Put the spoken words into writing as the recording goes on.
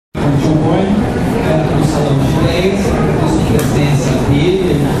John Boyne, no Salão de Ideias, com presença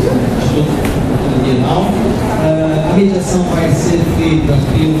dele, do Bienal. A mediação vai ser feita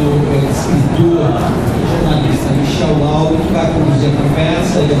pelo escritor e jornalista Michel Lauro, que vai conduzir a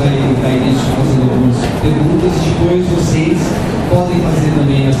conversa. Ele vai início fazendo algumas perguntas e depois vocês podem fazer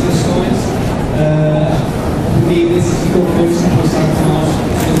também as questões por meio desses microfones que postaram com nós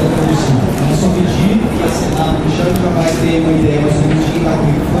da produção. É só pedir e assinar no Michel, que já vai ter uma ideia mais ou menos de quem está com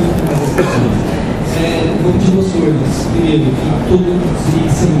o microfone e fazer as questões. Vou pedir duas coisas. Primeiro, que todo mundo desligue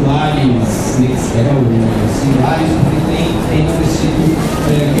celulares, Excel, celulares, porque tem acontecido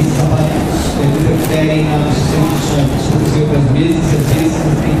que esses aparelhos interferem na sistema de som. Isso aconteceu outras vezes e às vezes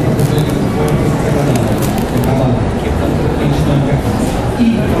você tem que ficar com o microfone para ficar acaba dinâmica.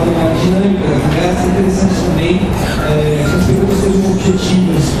 E, falando na dinâmica da conversa, é interessante também que as perguntas sejam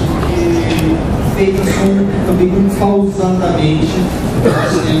objetivas, porque feitas também pausadamente.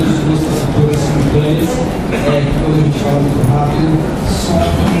 Nós temos duas tradutoras simultâneas, que quando a gente fala muito rápido,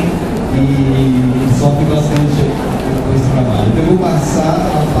 sofre bastante esse trabalho. Então eu vou passar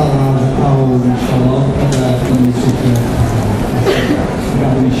a palavra ao Michel para dar início aqui.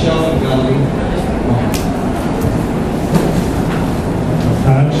 Obrigado, Michel. Obrigado. Boa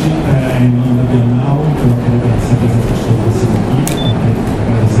tarde, em nome da Bienal, eu quero agradecer a presença de todos vocês aqui,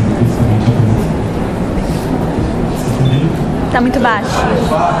 agradecer principalmente a presença. Está muito baixo.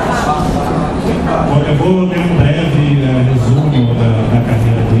 Bom, eu vou ler um breve resumo da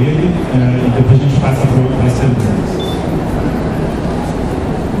carreira dele e depois a gente passa para as perguntas.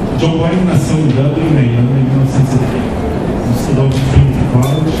 John Boyne nasceu em Dublin, na Irlanda, em 1970. Estudou de Trinity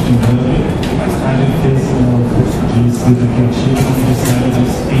College em Dublin e mais tarde ele fez um curso de escrita criativa na Universidade de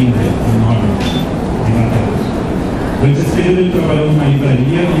Cambridge, em Norwich, Inglaterra. Durante esse período ele trabalhou numa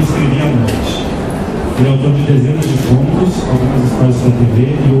livraria e escrevia à noite. Ele é autor de dezenas de contos, algumas histórias para TV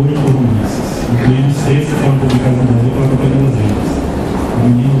e 8 romances, incluindo 6 que foram publicados no Brasil pela Companhia das Letras. O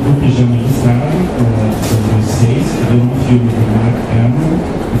Menino do Pijama Listrado, de 2006, que deu um filme do Mark Hamill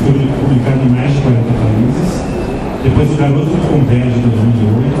e foi publicado em mais de 40 países. Depois o Garoto do Convés, de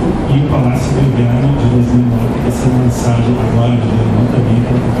 2008, e o Palácio do Bienal, de 2009, que está sendo lançado agora, de 2009, também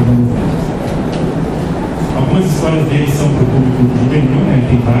pela Companhia das Letras. Algumas histórias dele são para o público juvenil, né?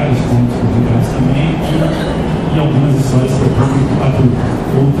 Tem vários contos publicados também, e algumas histórias para o público adulto.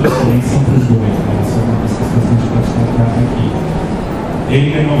 Outras também são para os dois, né? Essa é uma das questões que a gente pode colocar aqui. Ele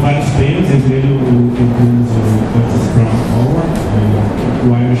ganhou vários prêmios, entre eles o Curtis Brown Award,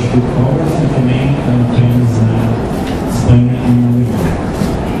 o Irish Book Award e também prêmios na Espanha e na Alemanha.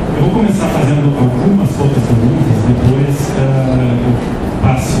 Eu vou começar fazendo algumas poucas perguntas, depois eu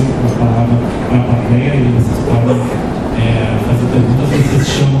passo a palavra para a plateia e vocês podem fazer perguntas. Vocês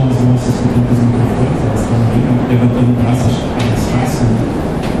chamam as moças que estão com os microfones, elas estão ali, levantando o braço, acho que é mais fácil, né?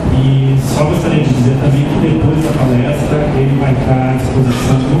 E só gostaria de dizer também que depois da palestra ele vai estar à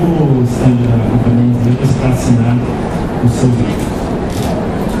disposição no stand da Companhia das Letras para assinar o seu livro.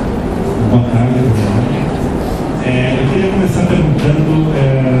 Boa tarde, eu queria começar perguntando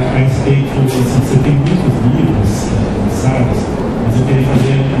a respeito, assim, você tem muitos livros lançados, mas eu queria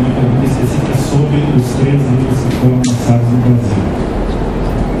fazer uma pergunta específica sobre os 3 livros que foram lançados no Brasil.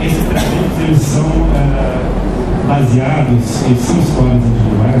 Esses 3 livros, eles são baseados, eles são histórias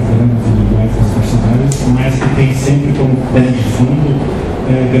individuais, dramas individuais dos personagens, mas que tem sempre como pano de fundo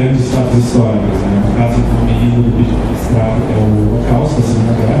grandes fatos históricos. Né? No caso do Menino do Pijama Listrado, é o Holocausto, a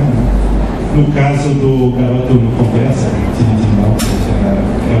Segunda Guerra. Né? No caso do Garoto no Convés,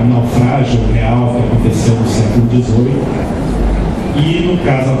 é um naufrágio real que aconteceu no século XVIII. E no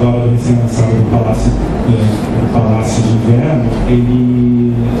caso agora do recém-lançado do Palácio de Inverno,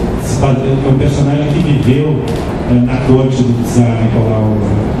 ele é um personagem que viveu na corte do czar Nicolau,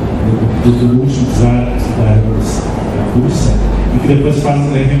 do último czar da Rússia, e que depois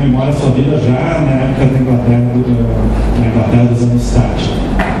rememora sua vida já na época da Inglaterra dos anos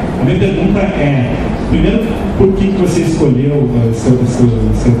 70. A minha pergunta é, primeiro, por que você escolheu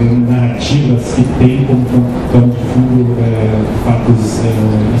escrever narrativas que têm como pano de fundo fatos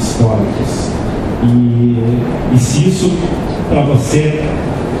históricos? E se isso, para você,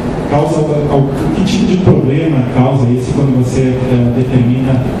 causa que tipo de problema causa isso quando você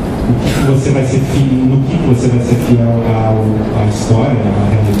determina no que você vai ser fiel à história, à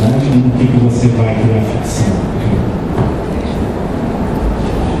realidade, e no que você vai criar ficção?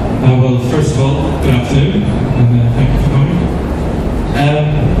 Well, first of all, good afternoon, and thank you for coming.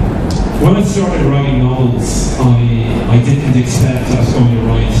 When I started writing novels, I didn't expect I was going to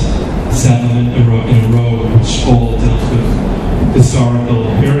write 7 in a row, which all dealt with historical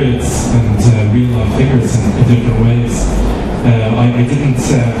periods and real-life figures in different ways.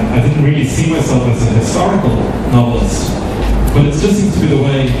 I didn't really see myself as a historical novelist, but it just seems to be the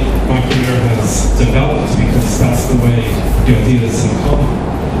way my career has developed, because that's the way the ideas have come.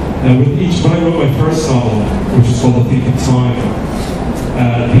 When I wrote my first novel, which was called The Thief of Time,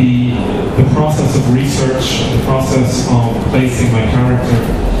 the process of research, the process of placing my character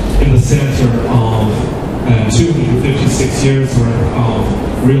in the centre of 256 years worth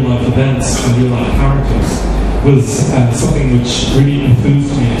of real-life events and real-life characters was something which really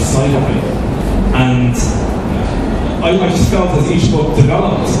enthused me and excited me. And I just felt as each book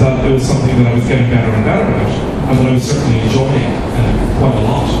developed that it was something that I was getting better and better at, and that I was certainly enjoying quite a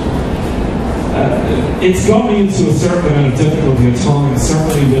lot. It's got me into a certain amount of difficulty at times,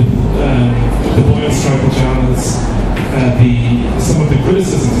 certainly with the Boyne Striped Pyjamas. Some of the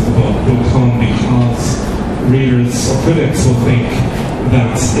criticisms of the book will come because readers or critics will think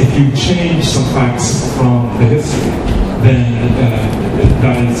that if you change some facts from the history, then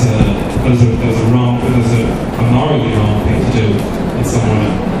that is a morally wrong thing to do in some way.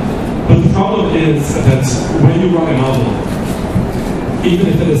 But the problem is that when you write a novel, even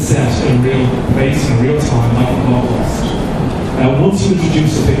if it is set in a real place, in a real time, like a novelist, once you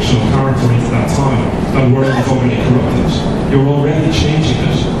introduce a fictional character into that time, that world is already corrupted. You're already changing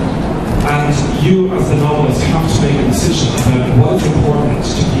it. And you, as the novelist, have to make a decision about what is important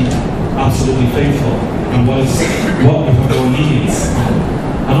to keep absolutely faithful, and what more needs.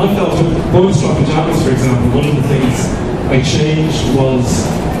 And I felt with Boyne Striped Pyjamas, for example, one of the things I changed was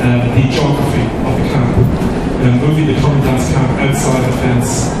the geography of the camp. Moving the commandant's camp outside the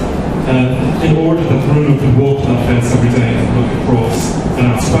fence in order that Bruno could walk that fence every day and look across and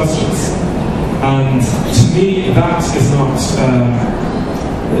ask questions. And to me, that's not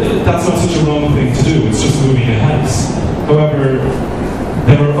such a wrong thing to do. It's just moving a house. However,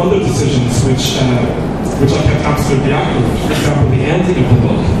 there are other decisions which I kept absolutely active with. For example, the ending of the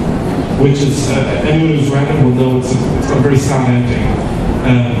book, which is anyone who's read it will know it's got a very sad ending.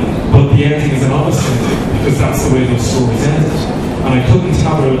 But the ending is an honest ending, because that's the way those stories ended. And I couldn't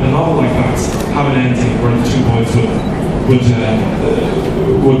have a novel like that have an ending where the two boys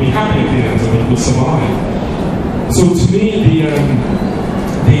would be happy at the end and would survive. So to me,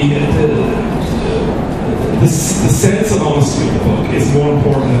 the sense of honesty of the book is more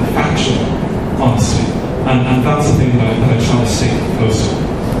important than factual honesty, and that's the thing that I try to stay close to.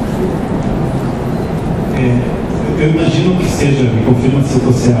 Eu imagino que seja, me confirma se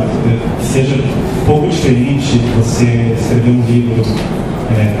você que seja um pouco diferente você escrever um livro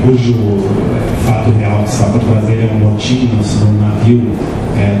cujo fato real que está por trazer é um motim num navio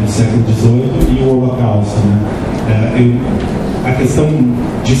do século XVIII e o Holocausto, né? A questão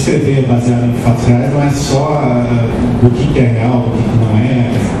de escrever baseado em fatos reais não é só do que é real, do que não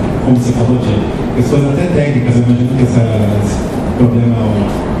é, como você falou, de questões até técnicas. Eu imagino que esse problema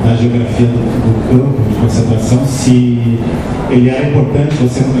da geografia do campo de concentração, se ele era importante,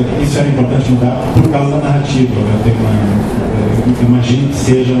 isso era importante mudar por causa da narrativa, né? Eu imagino que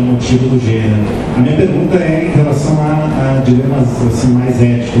seja um motivo do gênero. A minha pergunta é em relação a dilemas assim, mais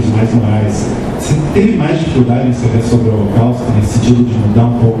éticos, mais morais. Você teve mais dificuldade em escrever sobre o Holocausto, nesse sentido de mudar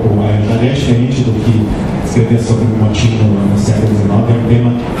um pouco a realidade? É diferente do que escrever sobre o motim no século XIX, é um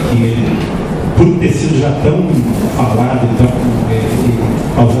tema que, por ter sido já tão falado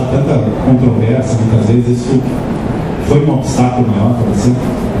e causar tanta controvérsia, muitas vezes, isso foi um obstáculo maior para você?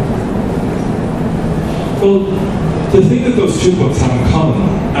 Well, the thing that those two books have in common,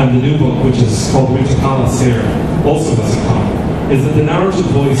 and the new book, which is called Winter Palace here, also has in common, is that the narrative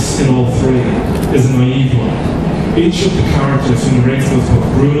voice in all three is a naive one. Each of the characters who narrates those books,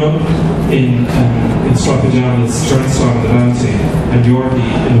 Bruno in Striped Pyjamas, Sternstein in The Bounty, and Yorgi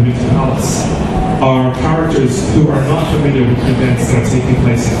in The Winter Palace, are characters who are not familiar with events that are taking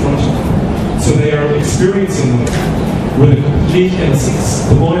place in front of them. So they are experiencing them with a complete innocence.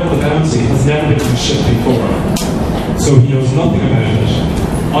 The boy on The Bounty has never been on a ship before, so he knows nothing about it.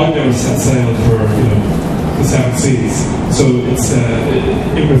 I've never set sail for, the seven seas, so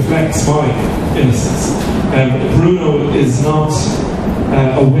it reflects my innocence. Bruno is not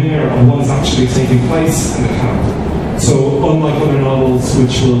aware of what is actually taking place in the camp. So unlike other novels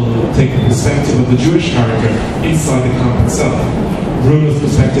which will take the perspective of the Jewish character inside the camp itself, Bruno's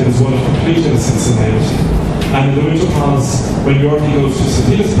perspective is one of complete innocence and naivety. And in The Winter Palace, when Yorgi goes to St.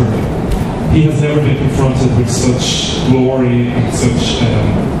 Petersburg, he has never been confronted with such glory and such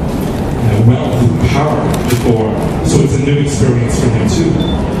wealth and power before, so it's a new experience for him too.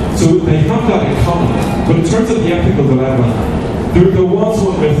 So they have that in common. But in terms of the ethical dilemma, there was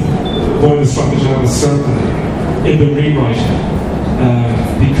one with Boyne Striped Pyjamas certainly in the rewriting.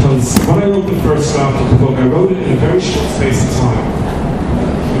 because when I wrote the first draft of the book, I wrote it in a very short space of time.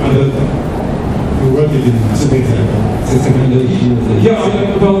 Well,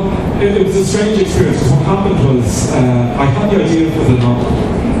 it was a strange experience, because what happened was I had the idea for the novel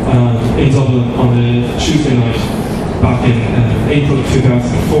in Dublin on a Tuesday night back in April of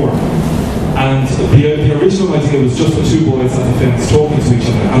 2004. And the original idea was just the two boys at the fence talking to each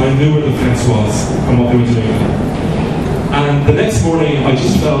other, and I knew where the fence was and what they were doing. And the next morning, I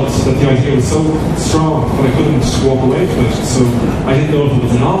just felt that the idea was so strong that I couldn't walk away from it. So I didn't know if it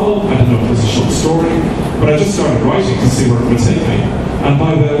was a novel, I didn't know if it was a short story, but I just started writing to see where it would take me. And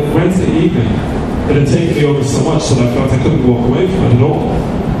by the Wednesday evening, it had taken me over so much that I felt I couldn't walk away from it at all.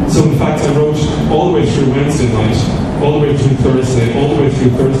 So in fact, I wrote all the way through Wednesday night, all the way through Thursday, all the way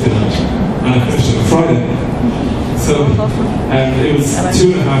through Thursday night, and I finished it on Friday. So it was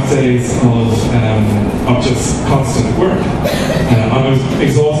 2.5 days of just constant work. I was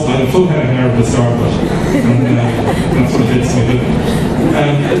exhausted. I had a full head of hair at the start, but that's what it did to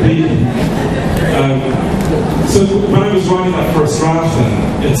me. So when I was writing that first draft,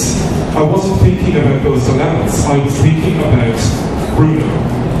 then I wasn't thinking about those dilemmas. I was thinking about Bruno.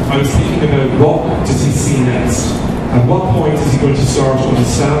 I was thinking about what does he see next. At what point is he going to start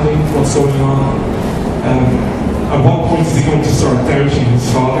understanding what's going on? At what point is he going to start doubting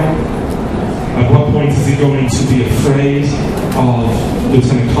his father? At what point is he going to be afraid of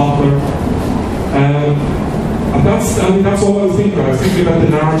Lieutenant Cobbler? And that's all I was thinking about. I was thinking about the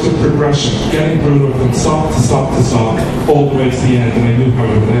narrative progression, getting Bruno from stop to stop to stop, all the way to the end, and I knew how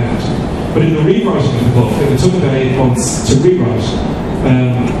it would end. But in the rewriting of the book, and it took about 8 months to rewrite,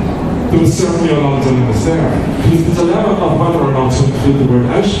 there was certainly a lot of dilemmas there. There was the dilemma of whether or not to include the word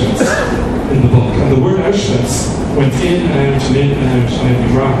Auschwitz in the book. And the word Auschwitz went in and out and in and out on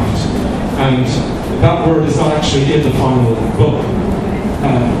every draft. And that word is not actually in the final book.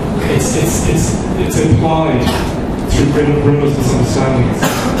 It's implied through Bruno's misunderstandings,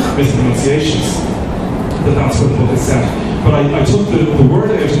 mispronunciations, that's where the book is set. But I took the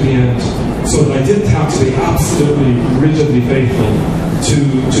word out in the end so that I didn't have to be absolutely rigidly faithful to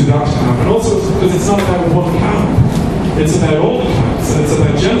that camp. And also because it's not about one camp. It's about all the camps, and it's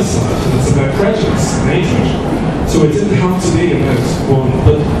about genocide, and it's about prejudice and hatred. So it didn't have to be about one.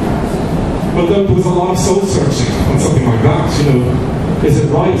 But there was a lot of soul searching on something like that. Is it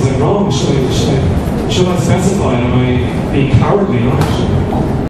right? Is it wrong? Should I specify? Am I being cowardly? Not.